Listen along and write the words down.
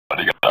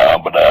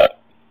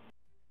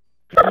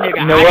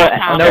You know what?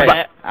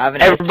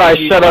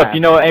 Everybody shut up. You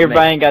know what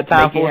everybody ain't got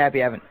time for? Happy,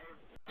 haven't.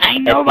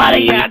 Ain't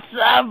nobody got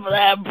time for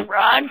that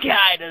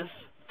bronchitis.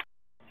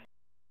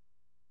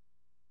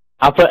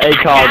 I put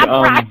ACOG,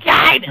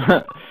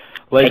 bronchitis.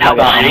 Late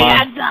Nobody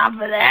got time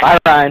for that. Bye,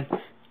 Ryan.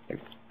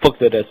 Fuck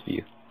that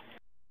SVU.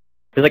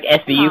 There's like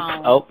SVU.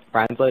 Oh,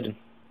 Ryan's loaded.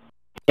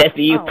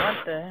 SVU. Oh,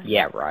 what the?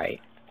 Yeah, right.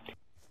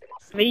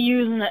 Me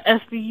using the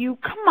SVU?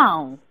 Come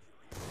on.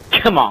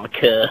 Come on,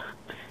 cuh.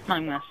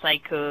 I'm gonna say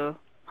cuh.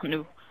 I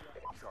knew.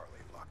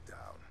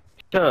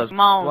 Come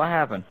on. What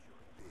happened?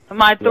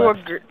 Somebody throw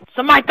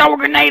a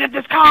grenade at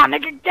this car,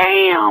 nigga.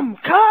 Damn,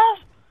 cuz.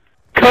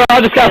 Cuz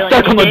I just got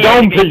stuck on the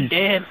dome piece.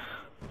 Dead.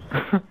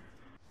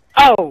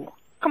 Oh,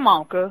 come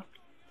on, cuz.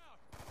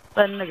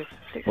 Let a nigga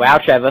stick. Wow,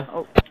 Trevor.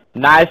 Oh.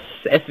 Nice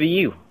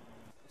SVU.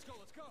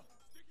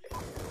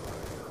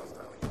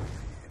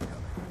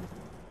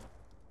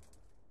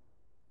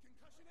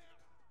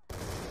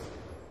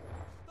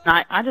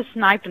 I just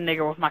sniped a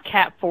nigga with my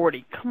Cat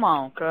 40. Come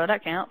on, cuz,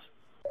 that counts.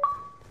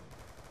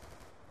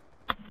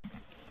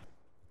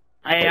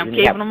 Hey, I'm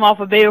keeping him off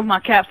a bit with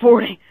my Cat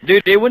 40.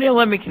 Dude, it wouldn't even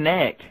let me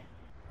connect.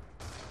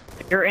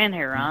 You're in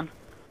here, Ron.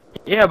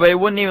 Yeah, but it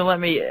wouldn't even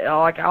let me,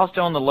 like, I was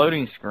still on the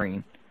loading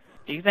screen.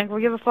 Do you think we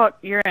give a fuck?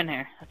 You're in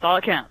here. That's all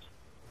that counts.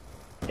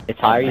 It's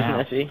higher using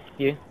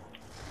SVU.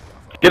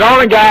 Get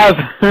on it, guys!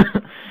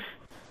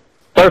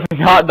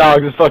 Surfing hot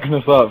dogs is fucking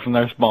us up from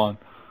their spawn.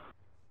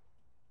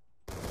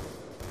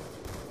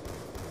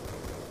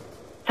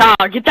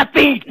 Tyler, get that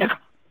feed, nigga!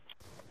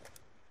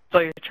 So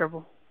you're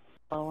triple,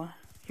 by the way,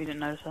 if you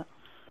didn't notice that.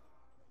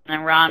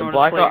 And Ryan would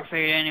have split your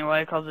feed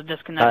anyway, because of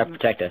disconnect.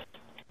 Protect us.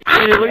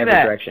 Dude, look at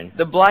that. Direction.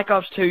 The Black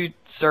Ops 2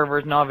 server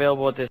is not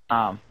available at this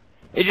time.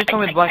 It just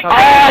told me the Black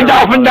Ops 2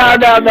 Dolphin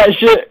down that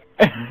shit!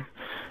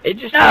 It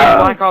just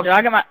told me Black Ops... Dude,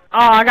 I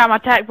got my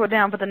tack put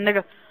down, but the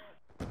nigga...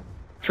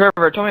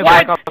 Trevor, it told me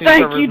Black Ops 2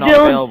 server is not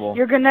available.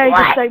 Your grenade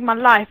just saved my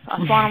life. I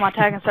spawned on my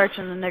tag and search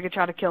and the nigga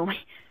tried to kill me.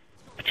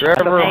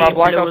 Trevor, my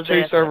Black Ops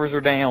 2 servers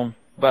are down,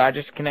 but I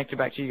just connected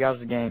back to you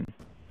guys' game.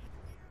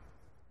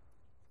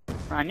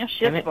 Ryan, your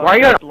shit's why are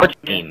you on our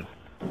team?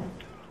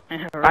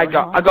 I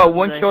got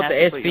one kill at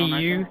the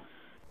SVU.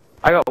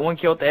 I got one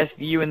kill at the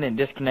SVU and then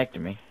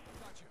disconnected me.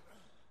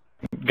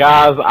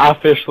 Guys, I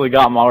officially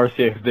got my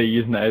RCXD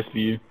using the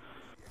SVU.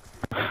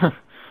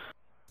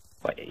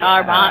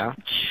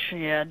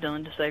 Yeah,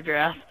 Dylan just saved your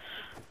ass.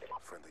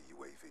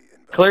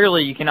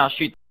 Clearly, you cannot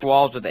shoot the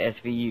walls with the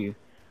SVU.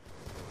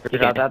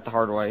 Figured out that the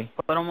hard way.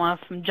 But I'm off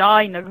from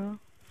Jai, nigga.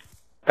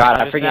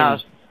 God,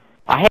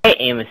 I hate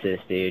aim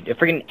assist, dude. It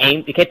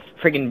keeps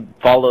freaking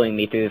following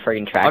me through the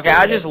freaking track. Okay,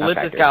 I just lit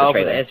this guy up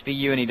with the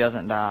SVU and he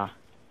doesn't die.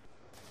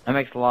 That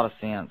makes a lot of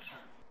sense.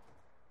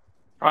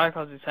 Probably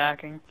because he's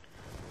hacking.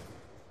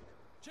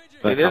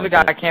 Dude, there's a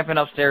guy camping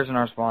upstairs in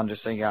our spawn,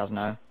 just so you guys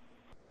know.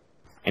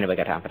 Ain't nobody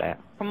got time for that.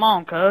 Come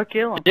on, cuz,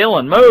 kill him.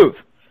 Dylan, move!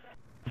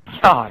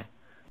 God.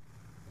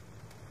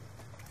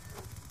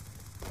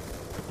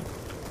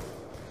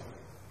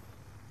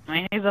 I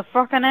mean, he's a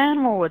fucking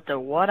animal with the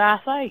what I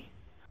say.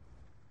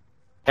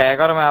 Okay, I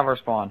got him out of our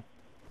spawn.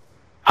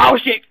 Oh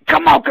shit!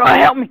 Come on, cuz,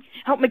 help me!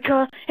 Help me,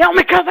 cuz! Help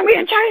me, cuz! I'm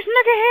getting chased,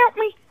 nigga! Help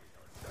me!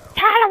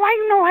 Tyler, why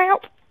you no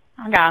help?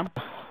 I got him.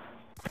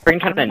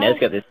 Freaking trying to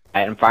no-scope this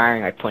guy. I'm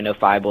firing like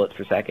 0.05 bullets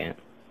per second.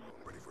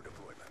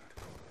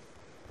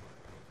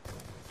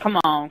 Come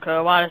on,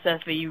 cuz, why does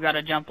SVU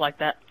gotta jump like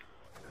that?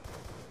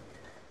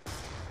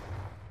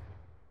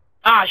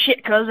 Ah,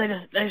 shit, cuz, they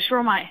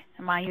destroy my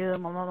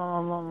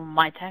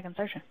tag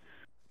insertion.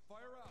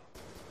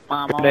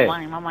 My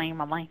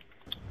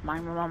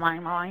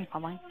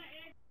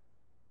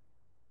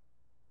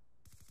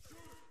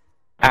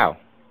Ow.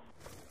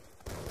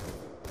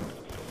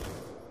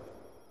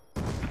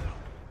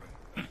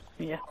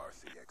 Yeah.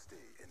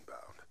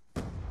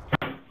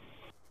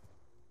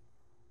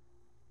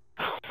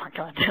 Oh my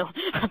god, Dylan.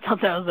 I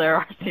thought that was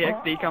their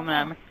RCXD coming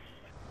at me.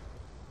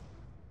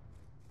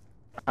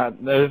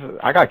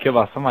 I got killed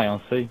by somebody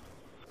on C.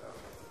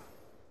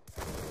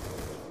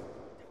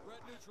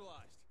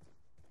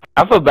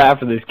 I feel bad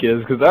for these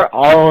kids because they're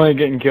all only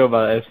getting killed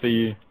by the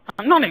SVU.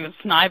 I'm not even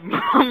sniping.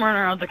 I'm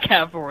running around with the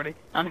Cat 40.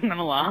 I'm not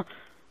gonna lie.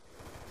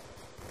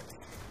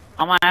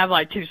 I might have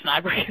like 2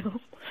 sniper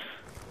kills.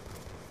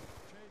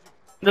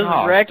 This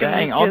is wrecking.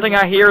 Dang, only thing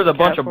I hear is a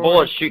bunch of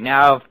bullets shooting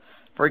out of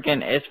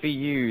freaking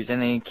SVUs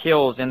and then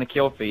kills in the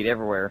kill feed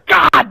everywhere.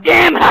 God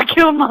damn it, I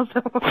killed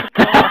myself.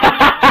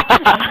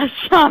 I was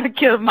trying to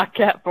kill my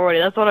Cat 40.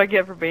 That's what I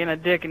get for being a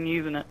dick and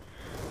using it.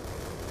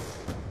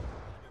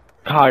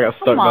 God, I got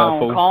stuck by a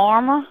fool.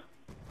 Karma.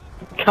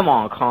 Come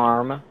on,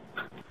 Karma.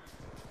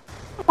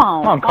 Come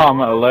on. Come on,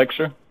 Karma, a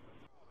lecture.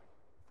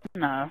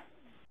 No.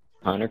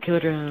 Hunter killer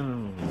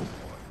drone.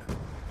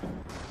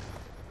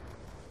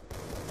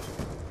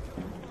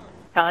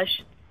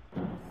 Gosh.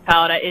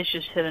 How that is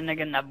just hit a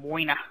nigga in the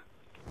buena.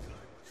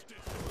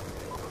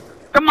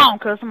 Come on,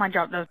 cuz somebody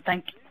dropped those.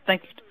 Thank you.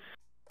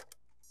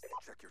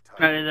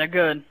 No, they're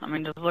good. I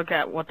mean, just look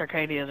at what their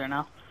KD is right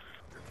now.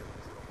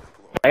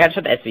 I gotta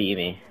shut the SVU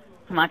me.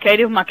 My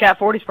KD with my Cat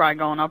 40 is probably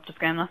going up this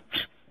game though.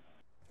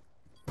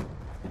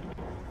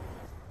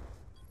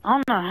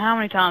 don't know how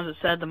many times it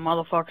said the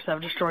motherfuckers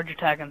have destroyed your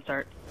tag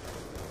insert.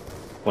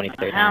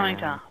 23 How many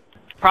times?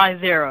 Probably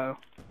 0.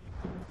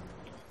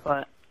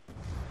 But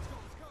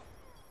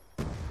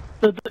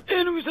the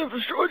enemies have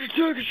destroyed your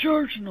tag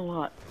insert and a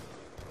lot.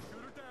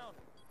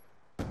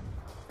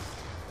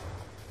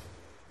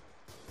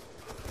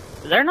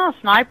 Is there not a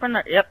sniper in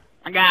there? Yep,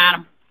 I got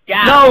him.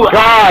 No,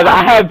 God,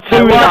 I have 2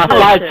 in my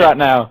sights right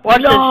now.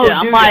 Watch this shit.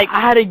 I'm dude, like,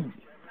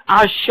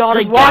 I shot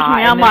a guy. watching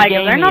me. I'm like, is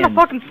there not a in.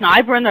 fucking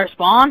sniper in their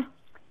spawn?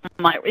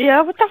 I'm like,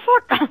 yeah, what the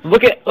fuck?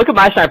 Look at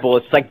my sniper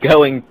bullets. It's like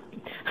going.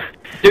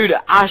 Dude,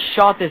 I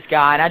shot this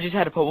guy and I just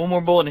had to put one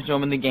more bullet into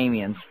him and the game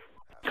ends.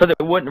 Because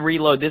it wouldn't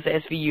reload. This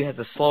SVU has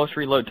the slowest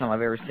reload time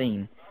I've ever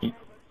seen.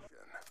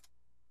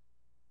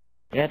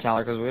 Yeah,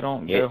 Tyler, because we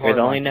don't. Yeah, there's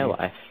only no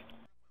life.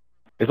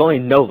 There's only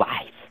no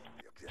life.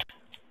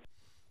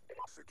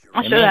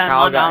 I should have had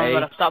one down,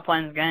 but I stopped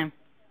playing this game.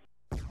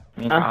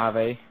 Me and I have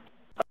A.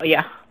 Oh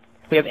yeah,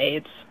 we have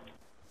AIDS.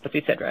 That's what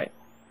you said, right?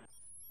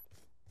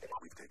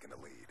 We've taken the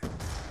lead.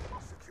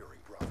 Securing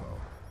Bravo.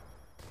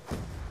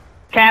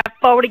 Cat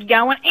 40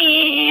 going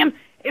in.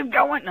 It's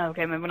going. No,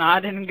 okay, maybe not. I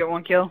didn't get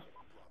one kill.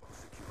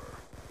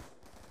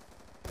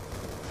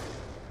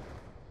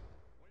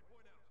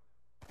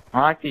 I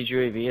like these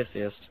UAV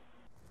assists.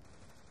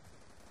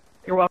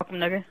 You're welcome,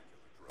 nigga.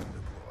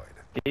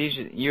 These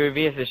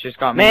UAV assists just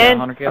got me Man,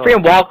 100 I kills.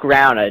 freaking walk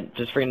around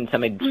just freaking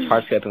somebody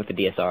hard scoping with the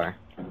DSR.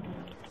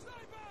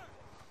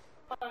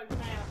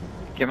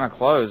 Get my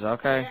clothes,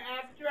 okay.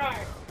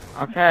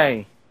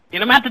 Okay.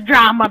 Get him at the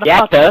drum,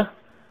 motherfucker. Yakta.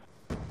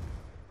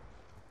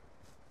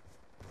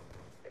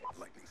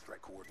 Lightning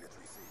strike coordinates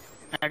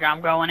received. Nigga, I'm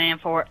going in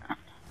for it.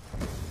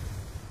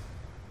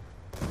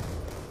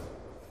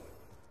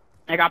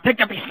 Nigga, I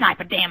picked up his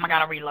sniper. Damn, I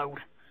gotta reload.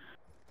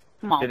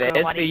 Come on, Did the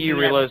girl, why didn't you SVU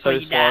do that reload before so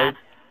you slow? died?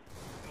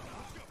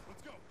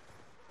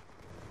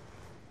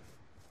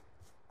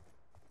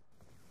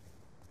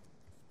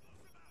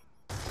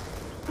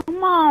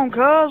 Come on,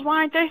 cuz,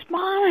 why ain't they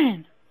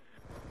spawning?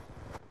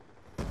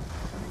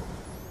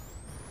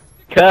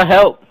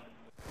 Help.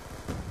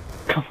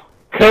 Come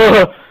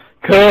on.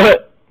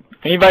 Cut.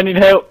 Anybody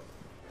need help?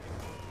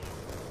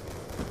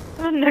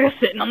 That nigga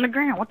sitting on the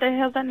ground. What the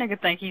hell's that nigga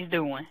think he's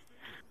doing?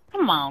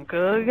 Come on,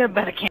 cuz, you got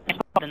better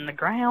camp in the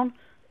ground.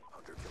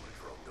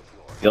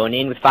 Going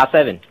in with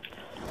 5-7.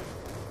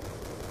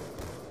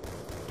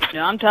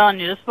 Yeah, I'm telling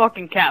you, this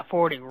fucking Cat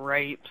 40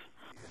 rapes.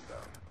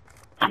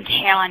 I'm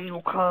telling you,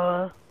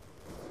 cuz.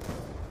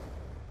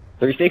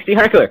 360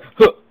 hunter killer.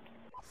 Huh.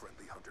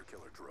 Friendly hunter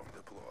killer drone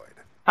deployed.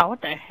 Oh,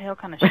 what the hell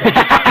kind of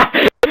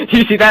shit?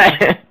 You see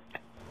that?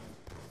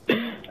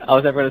 I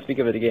was never gonna speak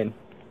of it again.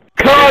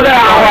 Cut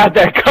out right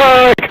there,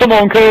 cut! Come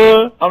on,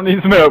 cut! I need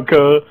some help,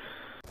 cut.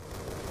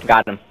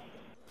 Got him.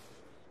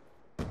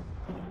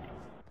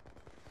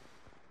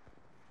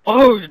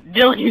 Oh,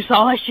 Dylan, you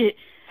saw that shit?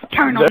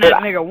 Turn on that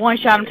nigga,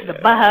 one-shot him to the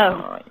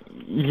bow.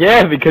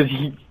 Yeah, because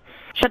he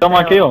stole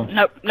my kill.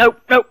 Nope, nope,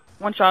 nope.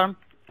 One-shot him.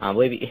 I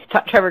believe you.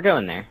 Trevor, go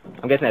in there.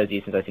 I'm guessing that was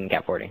you since I seen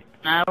Cat 40.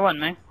 Nah, it wasn't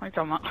me. What are you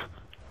talking about?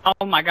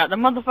 Oh my god, the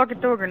motherfucker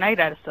threw a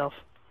grenade at himself.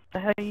 What the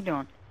hell are you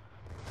doing?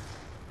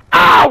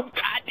 Oh,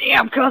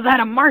 goddamn, cuz I had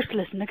a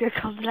merciless nigga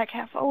cuz of that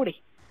Cat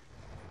 40.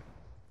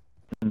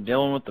 I'm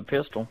dealing with the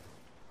pistol.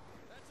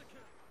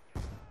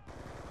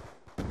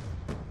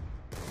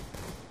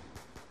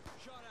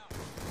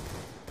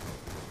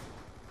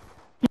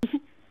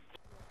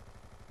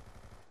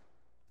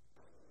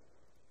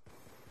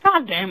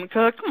 God damn it,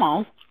 cuz, come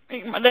on.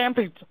 Eat my damn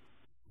pizza.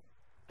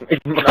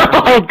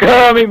 Oh,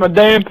 come eat my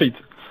damn pizza.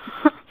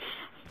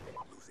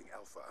 Losing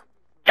Alpha.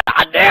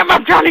 God damn,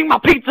 I'm trying to eat my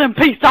pizza in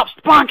peace. Stop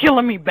spawn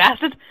killing me,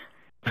 bastard.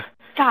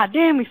 God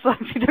damn, he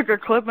sucks. He took a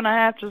clip and a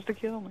half just to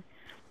kill me.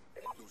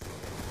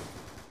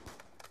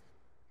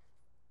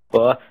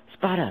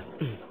 Spada.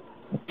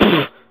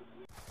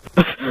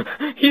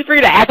 He's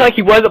freaking to act like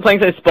he wasn't playing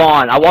to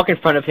spawn. I walk in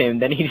front of him,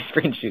 then he just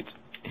freaking shoots.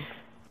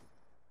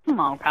 Come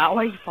on, Kyle,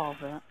 why you fall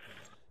for that?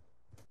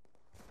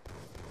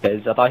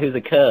 Because I thought he was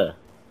a cuh.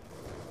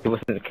 He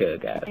wasn't a cuh,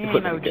 guys. He He ain't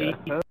wasn't no a G,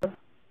 cuh. bud.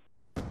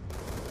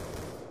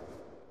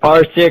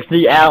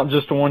 R60 out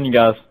just to warn you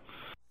guys.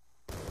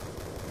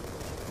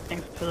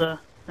 Thanks for the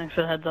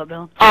heads up,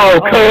 Dylan.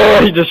 Oh,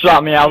 cool! He just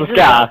shot me out of the He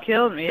just sky.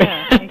 killed me,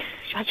 yeah. He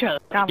shot you out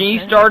of the sky. Can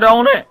you start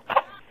on it?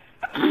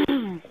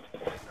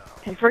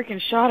 He freaking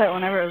shot it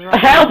whenever it was running.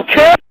 Help,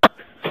 cuh!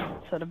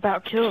 So it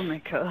about killed me,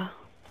 cuh.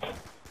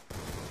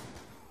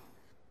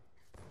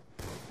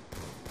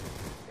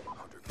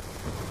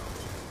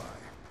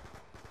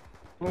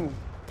 Ooh,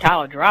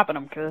 Tyler dropping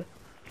him, cuh.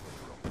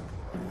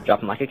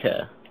 Drop him like a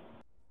cuh.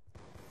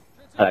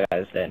 Oh, that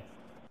guy's dead.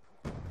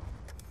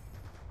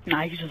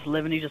 Nah, he's just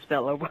living, he just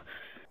fell over.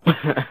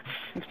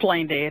 He's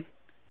plain dead.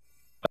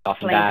 Off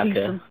and Plain dive, cuh.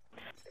 Houston.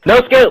 No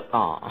scope!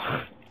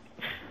 Aw.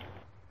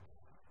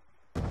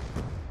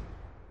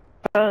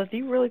 Do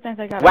you really think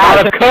they got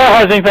Wow, the cuh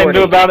has anything to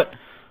do about it.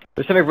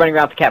 There's somebody running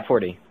around with the Cat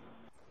 40.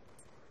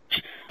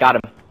 Got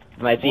him.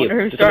 I might see you.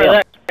 Wonder who There's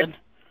somebody started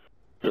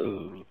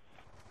else.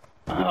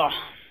 that? Ugh.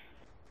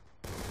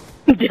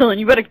 Dylan,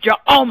 you better jump.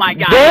 Oh my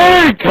god.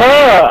 Dude,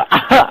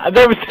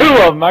 there was 2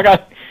 of them. I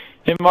got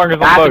hit markers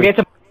on I have both. to get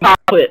some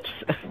clips.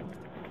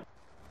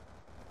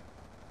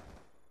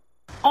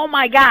 Oh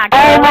my god.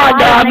 Oh my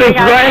god, this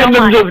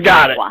random random just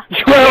got it.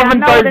 12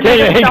 and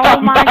 13. He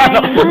got my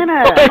game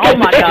winner. Oh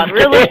my god,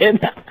 really?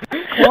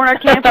 Corner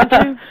camping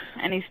too?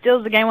 And he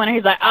steals the game winner.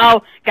 He's like,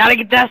 oh, gotta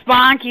get that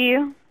spawn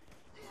kill.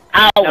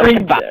 Oh,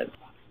 he's dead.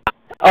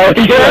 Oh,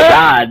 he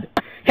died.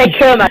 Hey,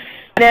 come on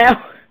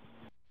now.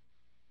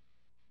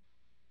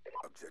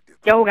 Objective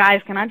Yo,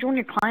 guys, can I join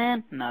your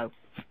clan? No.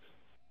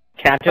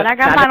 Can I But I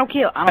got final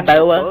kill. I don't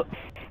Iboa?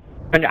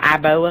 Under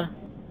Iboa?